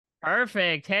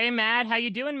Perfect. Hey, Matt, how you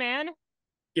doing, man?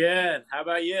 Good. How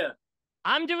about you?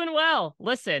 I'm doing well.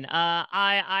 Listen,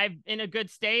 I'm in a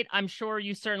good state. I'm sure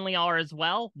you certainly are as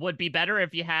well. Would be better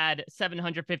if you had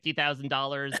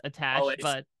 $750,000 attached, Always.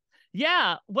 but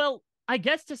yeah. Well, I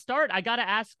guess to start, I gotta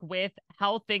ask with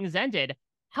how things ended.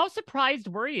 How surprised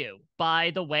were you by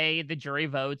the way the jury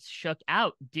votes shook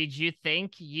out? Did you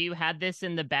think you had this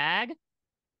in the bag?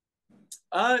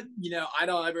 I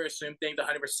don't ever assume things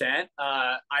 100%.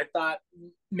 I thought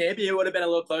maybe it would have been a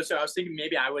little closer. I was thinking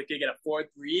maybe I would get a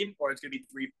 4-3 or it's gonna be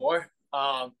 3-4.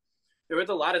 There was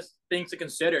a lot of things to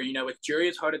consider. With jury,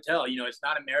 it's hard to tell. It's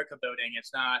not America voting.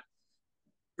 It's not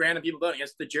random people voting.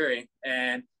 It's the jury,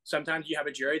 and sometimes you have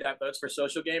a jury that votes for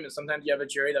social game, and sometimes you have a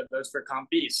jury that votes for comp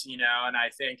piece. And I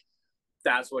think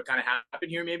that's what kind of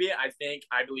happened here. Maybe I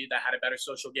believe that had a better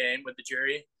social game with the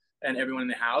jury and everyone in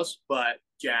the house, but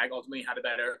Jag ultimately had a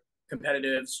better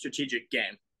competitive strategic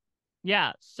game.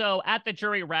 Yeah. So at the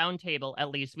jury roundtable,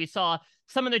 at least, we saw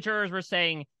some of the jurors were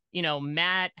saying,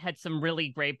 Matt had some really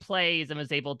great plays and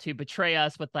was able to betray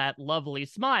us with that lovely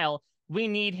smile. We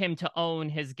need him to own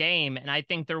his game. And I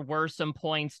think there were some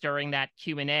points during that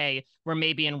Q&A where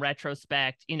maybe in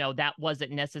retrospect, that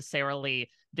wasn't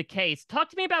necessarily the case. Talk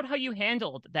to me about how you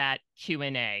handled that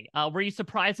Q&A. Were you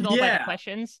surprised at all by the Yeah,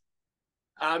 questions?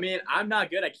 I mean, I'm not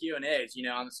good at Q and A's,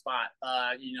 on the spot.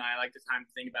 I like the time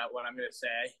to think about what I'm going to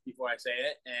say before I say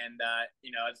it, and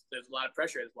there's a lot of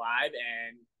pressure. It's live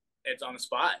and it's on the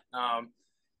spot. I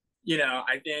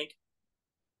think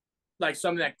like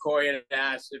something that Corey had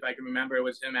asked, if I can remember, it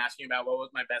was him asking about what was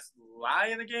my best lie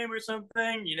in the game or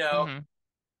something. Hmm.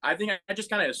 I think I just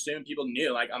kind of assumed people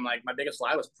knew. Like I'm like my biggest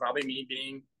lie was probably me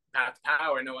being path to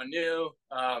power. No one knew.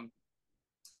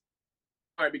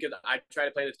 Because I try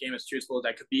to play this game as truthful as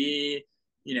I could be.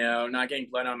 Not getting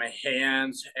blood on my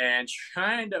hands and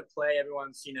trying to play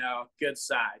everyone's good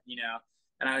side.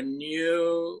 And I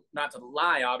knew not to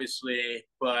lie, obviously,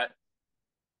 but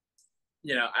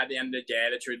at the end of the day,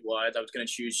 the truth was I was going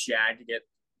to choose Shag to get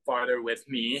farther with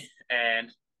me, and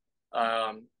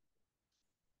um,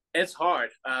 it's hard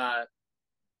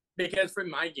because for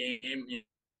my game,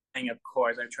 of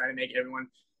course, I try to make everyone.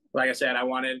 Like I said,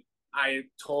 I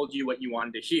told you what you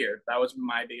wanted to hear. That was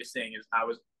my biggest thing. Is I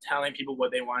was telling people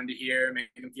what they wanted to hear,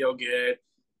 making them feel good.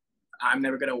 I'm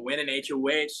never going to win an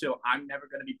HOH, so I'm never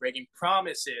going to be breaking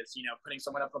promises. Putting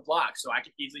someone up the block, so I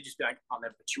could easily just be like, "I'll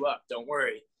never put you up. Don't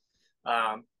worry."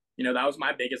 That was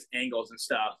my biggest angles and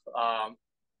stuff.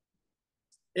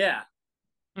 Yeah,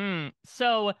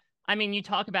 So, I mean, you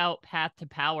talk about path to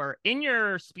power. In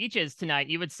your speeches tonight,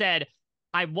 you had said,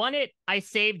 I won it. I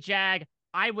saved Jag.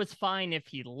 I was fine if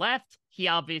he left. He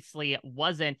obviously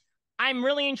wasn't. I'm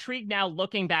really intrigued now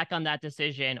looking back on that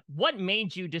decision. What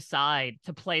made you decide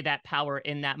to play that power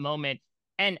in that moment?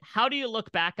 And how do you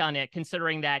look back on it,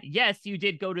 considering that, yes, you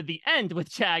did go to the end with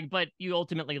Jag, but you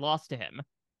ultimately lost to him?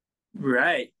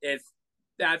 right. It's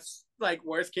That's like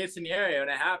worst case scenario, and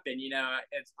it happened.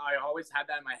 It's I always had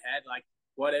that in my head. Like,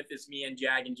 what if it's me and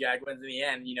Jag wins in the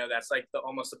end? That's like the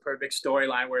almost the perfect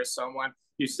storyline where someone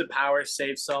uses the power,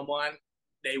 saves someone,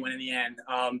 they win in the end.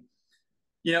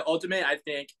 Ultimately, I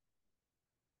think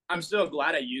I'm still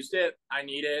glad I used it. I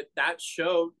need it. That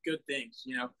showed good things.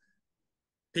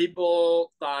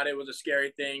 People thought it was a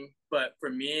scary thing, but for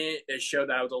me, it showed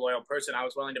that I was a loyal person. I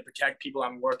was willing to protect people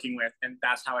I'm working with, and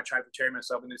that's how I tried to portray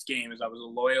myself in this game. Is I was a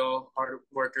loyal, hard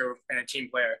worker, and a team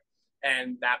player,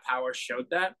 and that power showed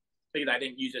that because I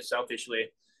didn't use it selfishly.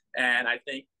 And I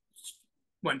think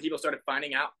when people started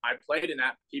finding out I played in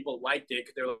that, people liked it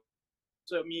because they're like,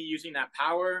 so me using that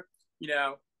power, you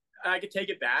know, I could take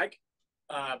it back,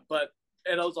 but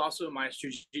it was also my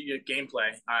strategic gameplay.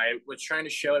 I was trying to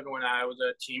show everyone that I was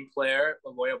a team player, a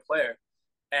loyal player,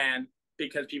 and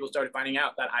because people started finding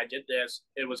out that I did this,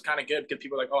 it was kind of good because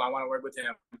people were like, "Oh, I want to work with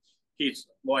him. He's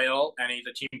loyal and he's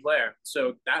a team player."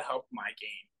 So that helped my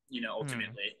game, Hmm.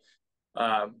 ultimately.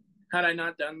 Had I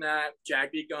not done that,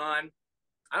 Jag be gone.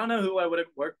 I don't know who I would have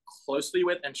worked closely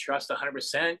with and trust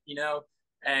 100%,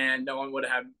 and no one would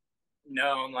have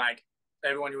known. Like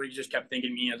everyone would have just kept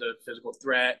thinking me as a physical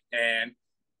threat and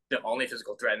the only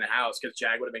physical threat in the house because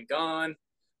Jag would have been gone.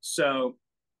 So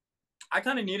I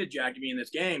kind of needed Jag to be in this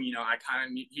game. I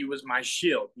kind of he was my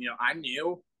shield. I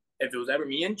knew if it was ever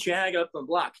me and Jag up the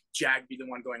block, Jag be the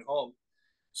one going home.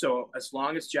 So as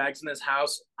long as Jag's in this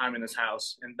house, I'm in this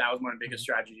house, and that was my biggest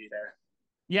strategy there.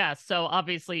 Yeah, so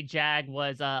obviously Jag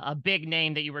was a big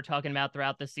name that you were talking about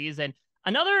throughout the season.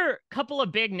 Another couple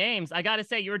of big names. I got to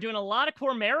say, you were doing a lot of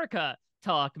Core America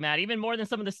talk, Matt, even more than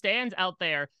some of the stands out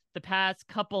there the past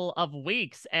couple of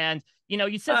weeks. And, you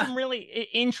said some Ah, really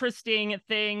interesting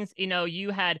things.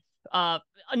 You had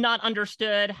not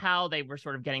understood how they were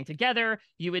sort of getting together.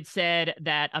 You had said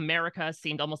that America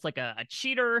seemed almost like a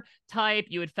cheater type.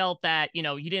 You had felt that,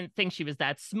 you didn't think she was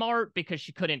that smart because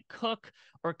she couldn't cook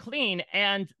or clean.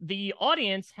 And the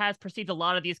audience has perceived a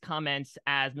lot of these comments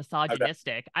as Okay.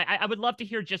 misogynistic. I would love to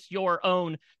hear just your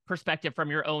own perspective from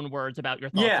your own words about your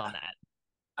thoughts Yeah. on that.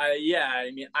 Yeah.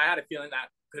 I mean, I had a feeling that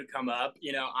could come up.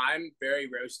 I'm very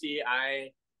roasty.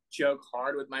 I joke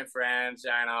hard with my friends,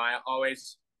 and I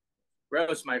always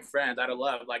roast my friends out of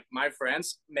love. Like, my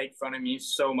friends make fun of me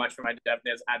so much for my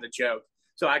deafness as a joke.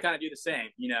 So I kind of do the same.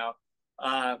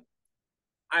 I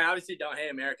obviously don't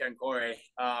hate America and Corey.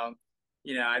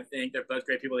 I think they're both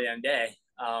great people at the end of the day.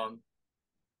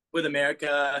 With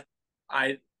America,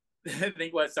 I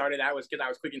think what started that was because I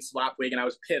was cooking slop week and I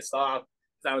was pissed off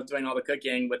because I was doing all the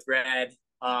cooking with Red.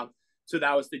 So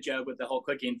that was the joke with the whole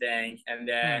cooking thing. And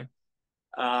then,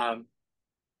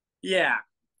 yeah,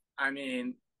 I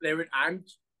mean, I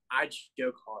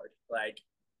joke hard. Like,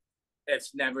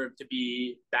 it's never to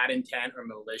be bad intent or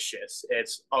malicious.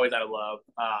 It's always out of love.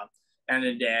 End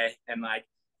of the day, and like,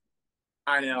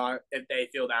 I know if they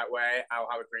feel that way, I'll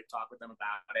have a great talk with them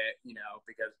about it.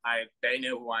 Because they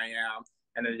know who I am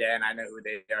end of the day, and I know who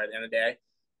they are at the end of the day.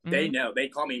 They know. They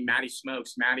call me Maddie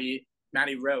Smokes, Maddie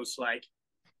Roast. Like,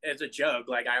 it's a joke.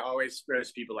 Like, I always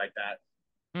roast people like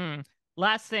that.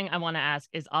 Last thing I want to ask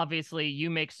is, obviously you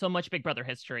make so much Big Brother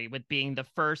history with being the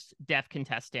first deaf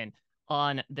contestant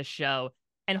on the show,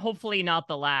 and hopefully not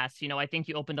the last. I think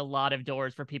you opened a lot of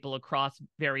doors for people across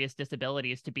various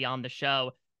disabilities to be on the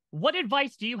show. What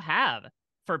advice do you have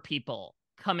for people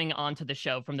coming onto the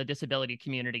show from the disability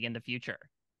community in the future?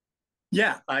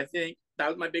 Yeah, I think that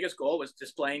was my biggest goal, was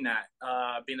displaying that,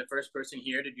 being the first person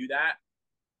here to do that.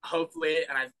 Hopefully,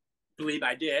 and I believe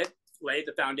I did, lay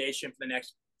the foundation for the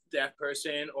next deaf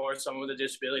person or someone with a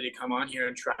disability to come on here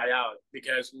and try out,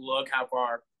 because look how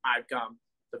far I've come.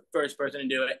 The first person to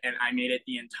do it, and I made it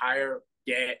the entire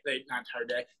day, not entire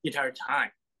day, the entire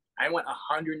time. I went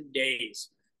 100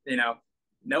 days.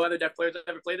 No other deaf players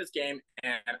ever played this game,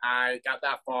 and I got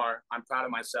that far. I'm proud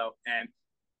of myself, and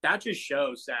that just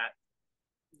shows that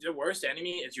the worst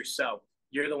enemy is yourself.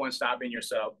 You're the one stopping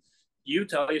yourself. You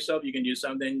tell yourself you can do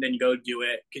something, then you go do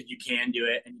it because you can do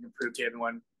it, and you can prove to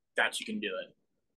everyone that you can do it.